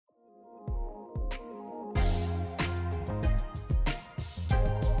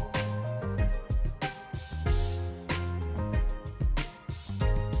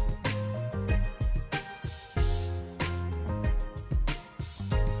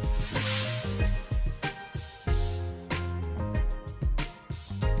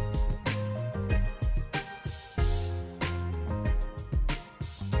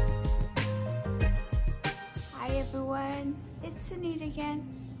everyone, it's Anita again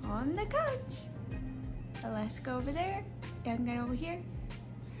on the couch. Alaska over there, Duncan over here,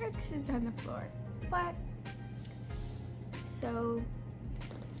 Herx is on the floor. But, so,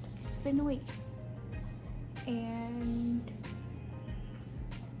 it's been a week and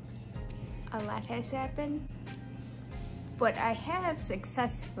a lot has happened, but I have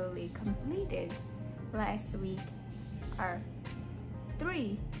successfully completed last week our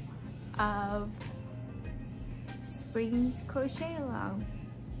 3 of Spring's crochet along.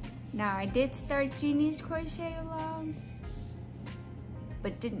 Now I did start Jeannie's crochet along,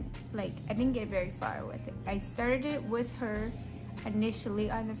 but I didn't get very far with it. I started it with her initially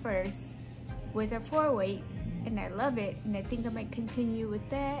on the first with a 4-weight, and I love it, and I think I might continue with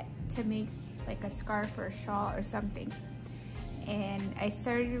that to make like a scarf or a shawl or something. And I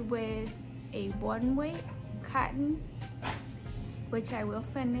started with a 1-weight cotton, which I will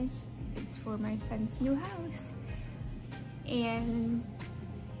finish. It's for my son's new house. And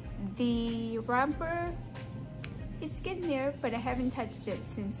the romper, it's getting there, but I haven't touched it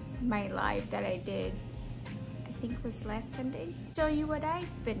since my live that I did, I think it was last Sunday. Show you what I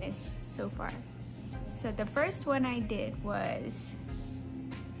finished so far. So the first one I did was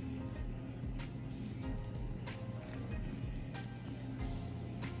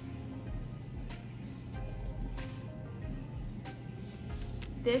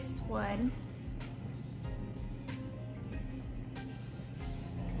this one,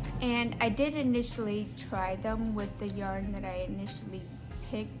 and I did initially try them with the yarn that I initially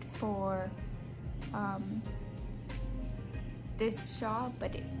picked for this shawl,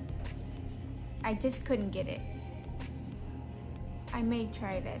 but I just couldn't get it. I may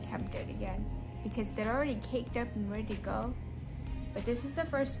try to attempt it again because they're already caked up and ready to go, but this is the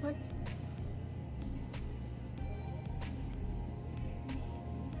first one.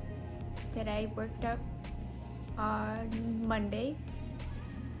 That I worked up on Monday.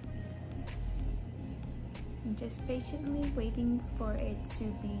 I'm just patiently waiting for it to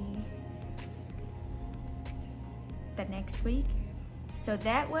be the next week. So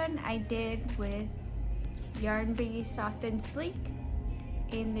that one I did with Yarn Bee Soft and Sleek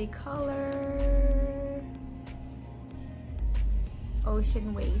in the color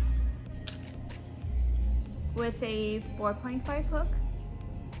Ocean Wave with a 4.5 hook.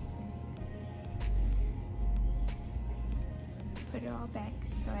 Put it all back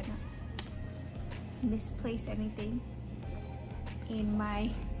so I don't misplace anything in my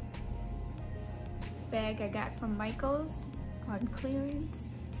bag I got from Michael's on clearance.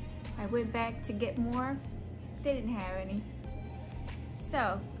 I went back to get more, they didn't have any.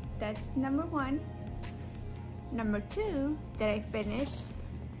 So that's number 1. Number 2 that I finished,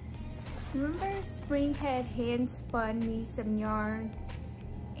 remember Spring had hand spun me some yarn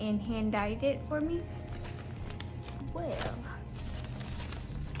and hand dyed it for me? Well,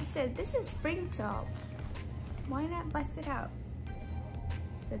 I said, this is Spring shawl, why not bust it out?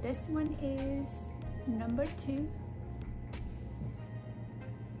 So this one is number 2,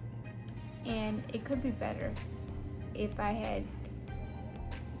 and it could be better if I had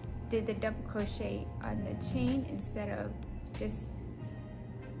did the double crochet on the chain instead of just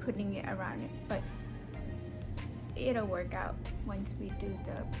putting it around it, but it'll work out once we do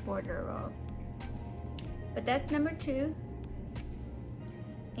the border roll. But that's number 2.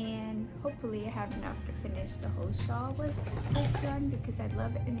 And hopefully I have enough to finish the whole shawl with this yarn because I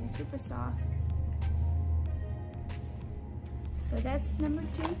love it and it's super soft. So that's number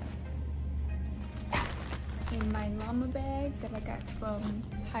 2 in my llama bag that I got from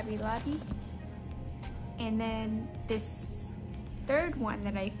Hobby Lobby. And then this 3rd one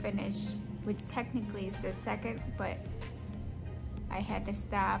that I finished, which technically is the 2nd, but I had to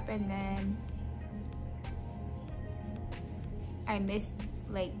stop, and then I missed,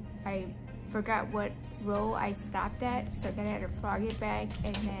 I forgot what row I stopped at, so then I had to frog it back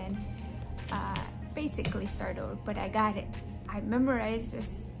and then basically start over, but I got it. I memorized this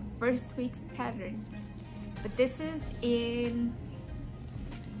first week's pattern. But this is in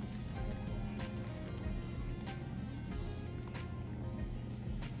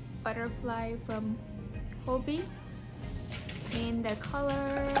Butterfly from Hobie in the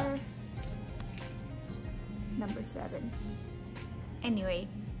color number 7. Anyway,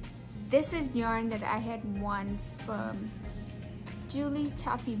 this is yarn that I had won from Julie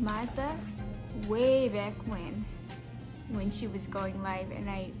Choppy Mazza way back when she was going live, and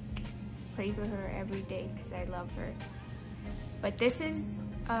I pray for her every day because I love her. But this is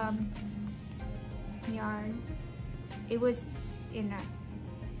yarn. It was in a,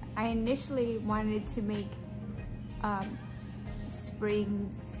 I initially wanted to make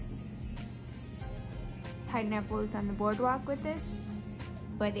Spring's pineapples on the boardwalk with this,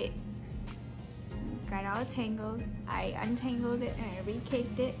 but it got all tangled. I untangled it and I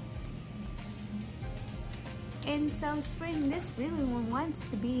recaked it. And so spring, this really wants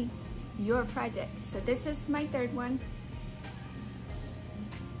to be your project. So this is my third one.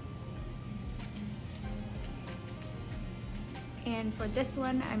 And for this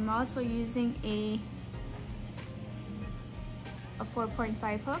one, I'm also using a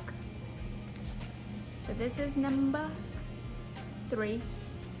 4.5 hook. So this is number 3.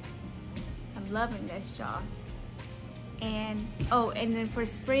 I'm loving this shawl. And oh, and then for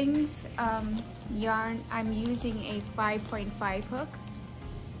spring's yarn, I'm using a 5.5 hook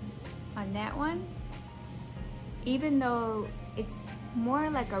on that one. Even though it's more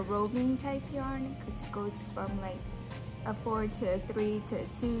like a roving type yarn, because it goes from like a 4 to a 3 to a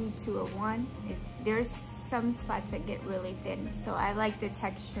 2 to a 1. There's some spots that get really thin, so I like the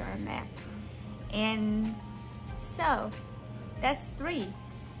texture on that. And so that's 3,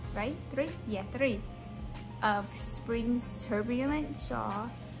 right? 3? Yeah, 3 of spring's turbulent shawl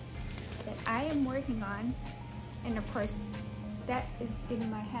that I am working on. And of course, that is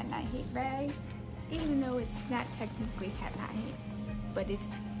in my Hat Not Hate bag, even though it's not technically Hat Not Hate, but it's,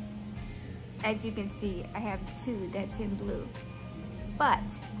 as you can see, I have 2 that's in blue. But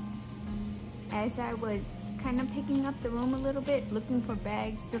as I was kind of picking up the room a little bit, looking for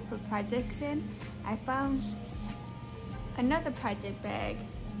bags to put projects in, I found another project bag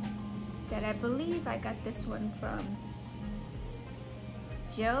that I believe I got this one from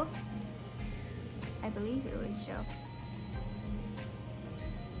Jill. I believe it was Jill.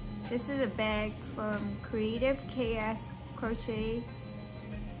 This is a bag from Creative Chaos Crochet,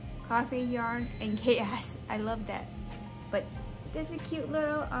 Coffee Yarn, and Chaos. I love that. But there's a cute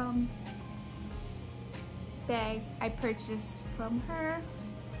little bag I purchased from her.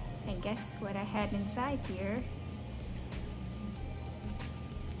 And guess what I had inside here?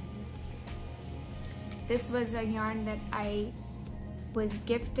 This was a yarn that I was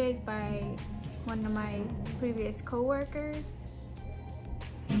gifted by one of my previous co-workers.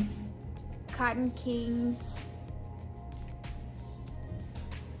 Cotton Kings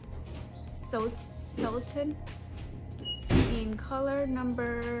Sultan in color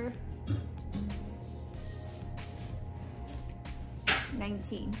number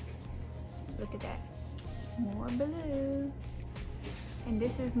 19. Look at that. More blue. And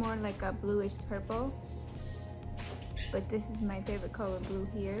this is more like a bluish purple. But this is my favorite color blue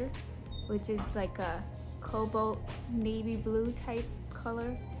here, which is like a cobalt navy blue type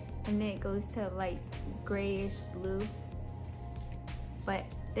color. And then it goes to light grayish blue. But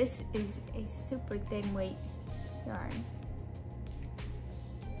this is a super thin weight yarn.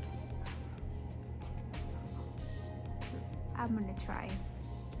 I'm gonna try.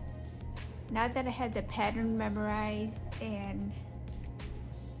 Now that I had the pattern memorized and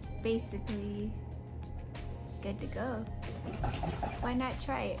basically good to go, why not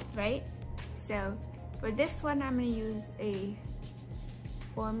try it, right? So for this one, I'm gonna use a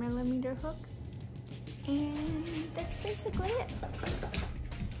 4mm hook, and that's basically it.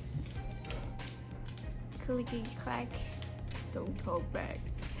 Clicky clack, don't hold back.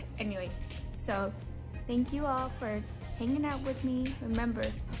 Anyway, so thank you all for hanging out with me. Remember,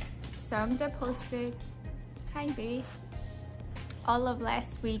 songs are posted. Hi baby. All of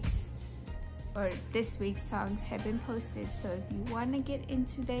last week's or this week's songs have been posted, so if you want to get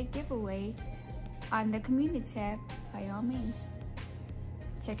into that giveaway on the community tab, by all means,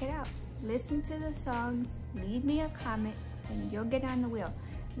 check it out. Listen to the songs, leave me a comment, and you'll get on the wheel.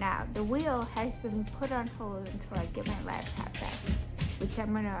 Now, the wheel has been put on hold until I get my laptop back, which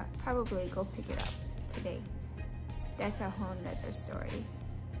I'm gonna probably go pick it up today. That's a whole nother story.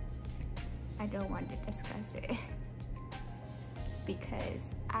 I don't want to discuss it because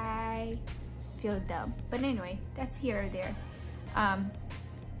I feel dumb. But anyway, that's here or there.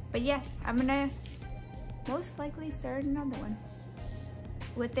 But yeah, I'm gonna most likely start another one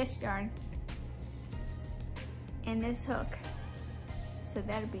with this yarn and this hook. So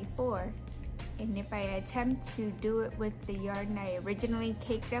that'll be 4. And if I attempt to do it with the yarn I originally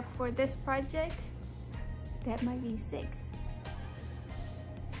caked up for this project, that might be 6.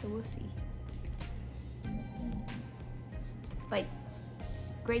 So we'll see. But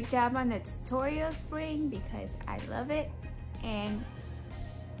great job on the tutorial, Spring, because I love it. And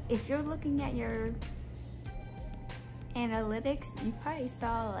if you're looking at your analytics, you probably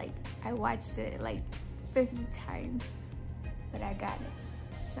saw like I watched it like 50 times, but I got it.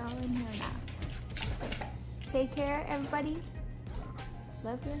 It's all in here now. So, take care, everybody.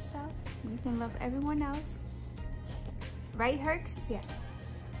 Love yourself so you can love everyone else. Right, Herx? Yeah.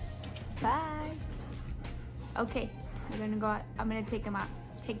 Bye. Okay, I'm gonna go out. I'm gonna take him out.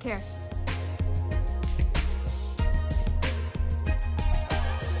 Take care.